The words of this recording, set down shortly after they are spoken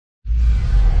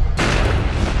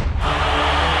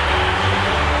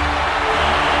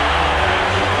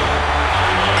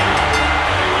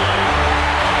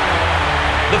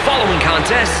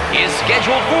contest is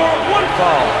scheduled for one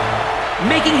fall.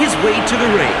 Making his way to the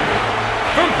ring,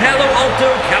 from Palo Alto,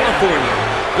 California,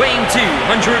 weighing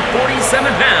 247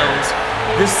 pounds,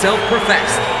 the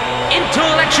self-professed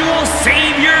intellectual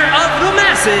savior of the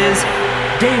masses,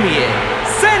 Damien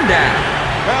Sandow.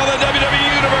 Well, the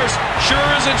WWE Universe sure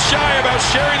isn't shy about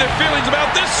sharing their feelings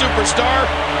about this superstar.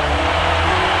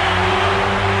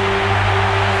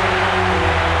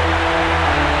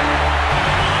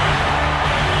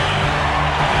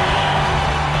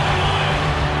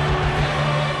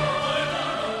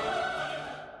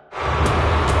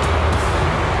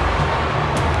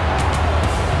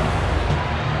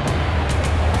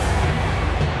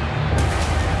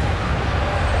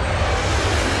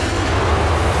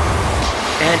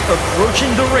 And approaching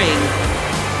the ring,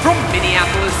 from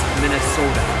Minneapolis,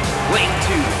 Minnesota, weighing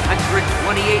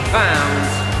 228 pounds,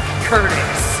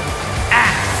 Curtis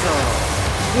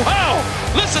Axel. Wow!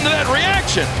 Listen to that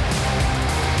reaction!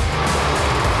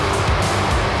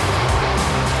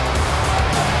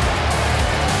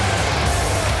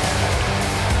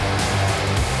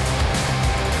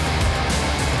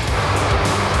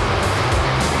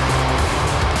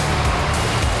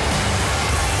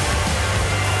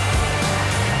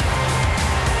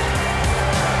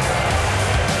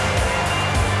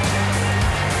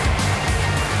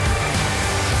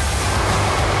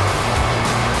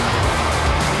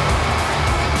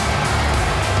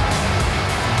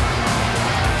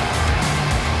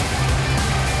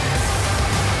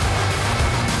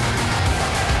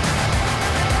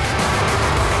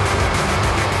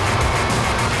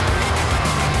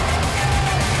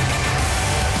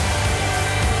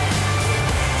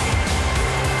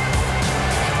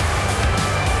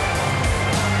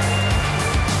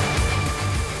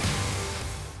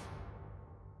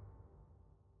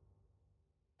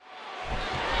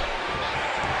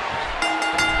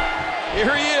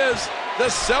 Here he is, the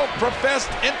self-professed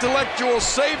intellectual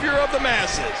savior of the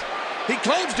masses. He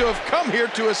claims to have come here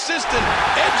to assist in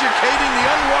educating the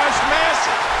unwashed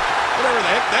masses. Whatever the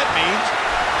heck that means.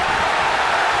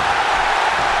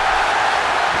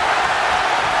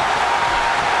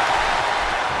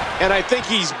 And I think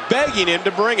he's begging him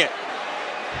to bring it.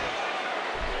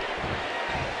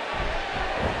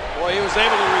 Boy, he was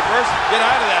able to reverse and get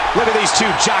out of that. Look at these two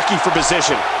jockey for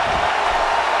position.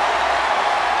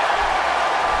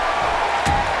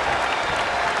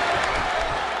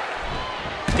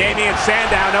 Damien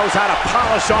Sandow knows how to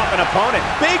polish off an opponent.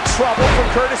 Big trouble for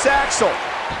Curtis Axel.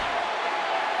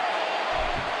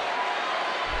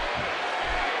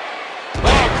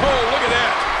 Oh, Cole, look at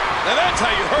that. Now that's how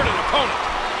you hurt an opponent.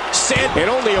 And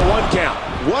only a 1 count.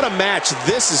 What a match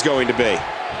this is going to be.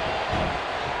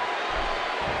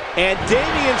 And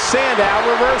Damien Sandow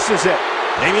reverses it.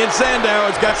 Damien Sandow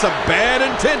has got some bad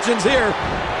intentions here.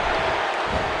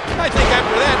 I think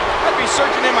after that, I'd be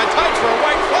searching in my tights for a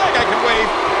white flag I could wave.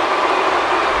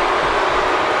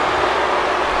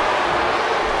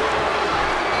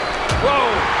 Whoa!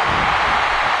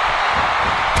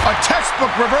 A textbook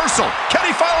reversal. Can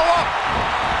he follow up?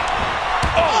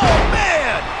 Oh,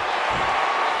 man!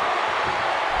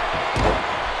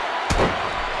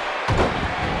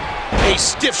 A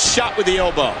stiff shot with the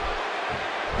elbow.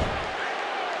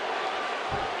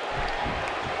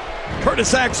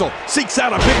 Curtis Axel seeks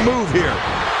out a big move here.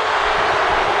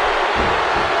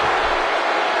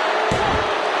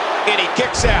 And he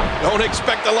kicks out. Don't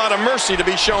expect a lot of mercy to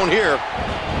be shown here.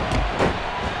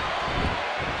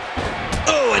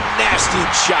 Oh, a nasty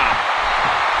chop.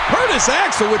 Curtis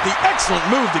Axel with the excellent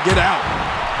move to get out.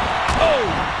 Oh,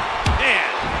 man,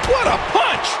 what a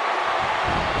punch.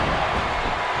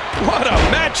 What a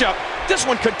matchup. This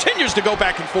one continues to go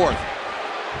back and forth.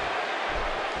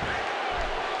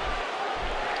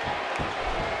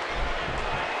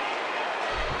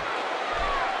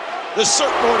 The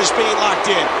surfboard is being locked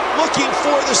in, looking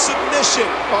for the submission.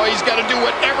 Oh, he's got to do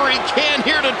whatever he can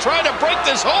here to try to break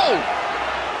this hold.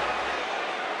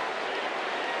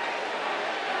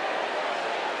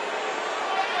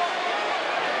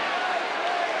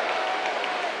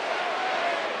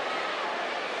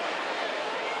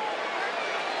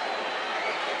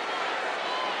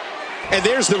 And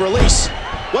there's the release.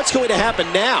 What's going to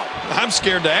happen now? I'm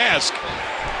scared to ask.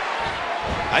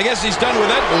 I guess he's done with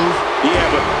that move. Yeah,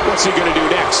 but what's he going to do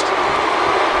next?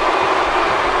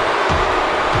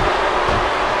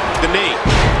 The knee.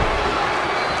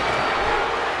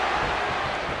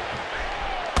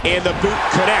 And the boot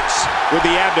connects with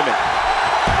the abdomen.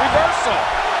 Reversal.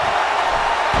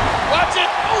 Watch it.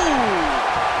 Ooh.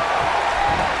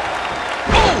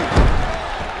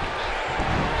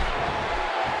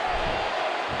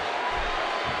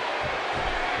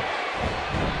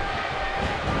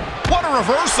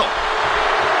 reversal.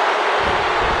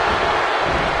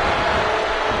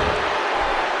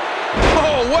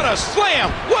 Oh, what a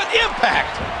slam! What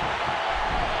impact!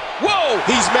 Whoa!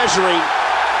 He's measuring.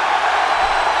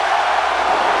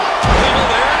 Well,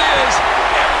 there it is.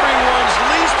 Everyone's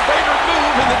least favorite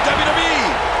move in the WWE.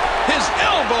 His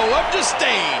elbow of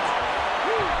disdain.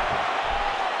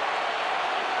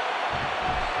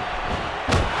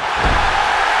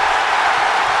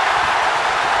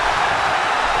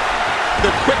 The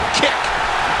quick kick.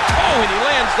 Oh, and he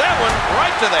lands that one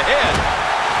right to the head.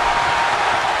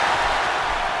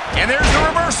 And there's the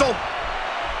reversal.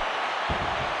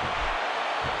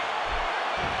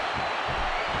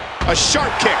 A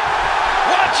sharp kick.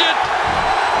 Watch it.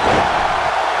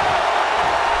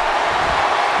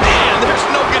 Man, there's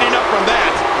no getting up from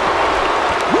that.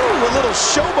 Woo, a little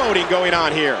showboating going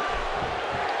on here.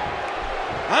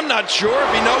 I'm not sure if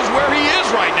he knows where he is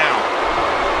right now.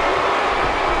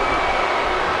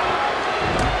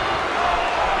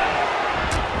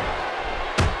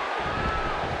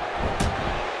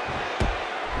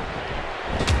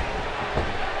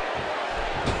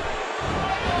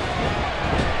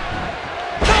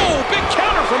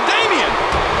 From Damien.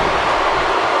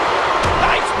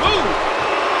 Nice move.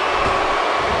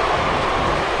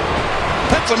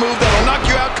 That's a move that'll knock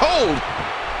you out cold.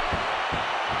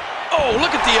 Oh,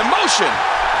 look at the emotion.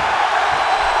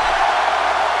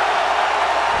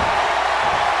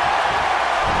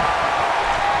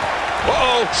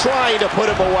 Uh-oh. Trying to put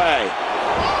him away.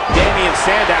 Damien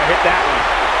Sandow hit that one.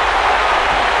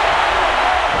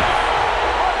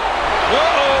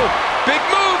 Uh-oh. Big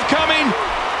move coming.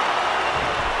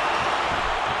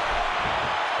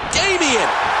 Damien!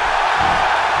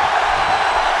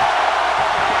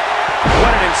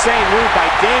 What an insane move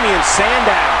by Damien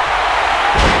Sandow.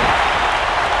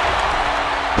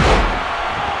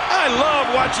 I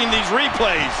love watching these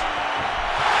replays.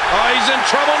 Oh, he's in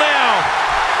trouble now.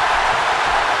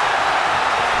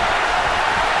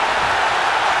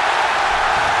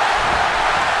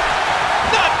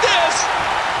 Not this!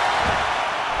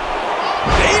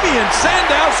 Damien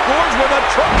Sandow scores with a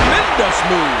tremendous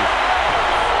move.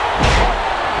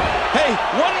 Hey,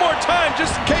 one more time,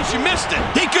 just in case you missed it.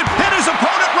 He could pin his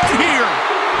opponent right here.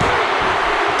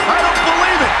 I don't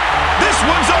believe it. This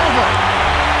one's over.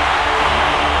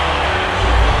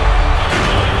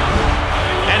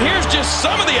 And here's just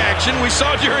some of the action we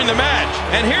saw during the match.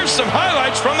 And here's some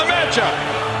highlights from the matchup.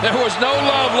 There was no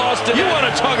love lost in it. You want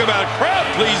to talk about crowd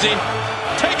pleasing?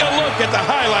 Take a look at the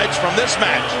highlights from this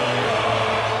match.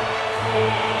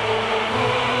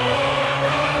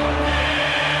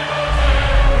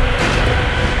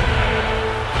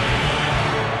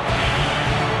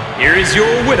 Here is your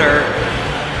winner,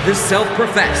 the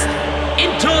self-professed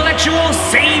intellectual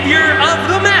savior of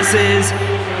the masses,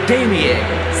 Damien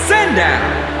Sandow.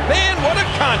 Man, what a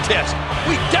contest.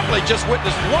 We definitely just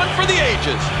witnessed one for the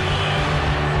ages.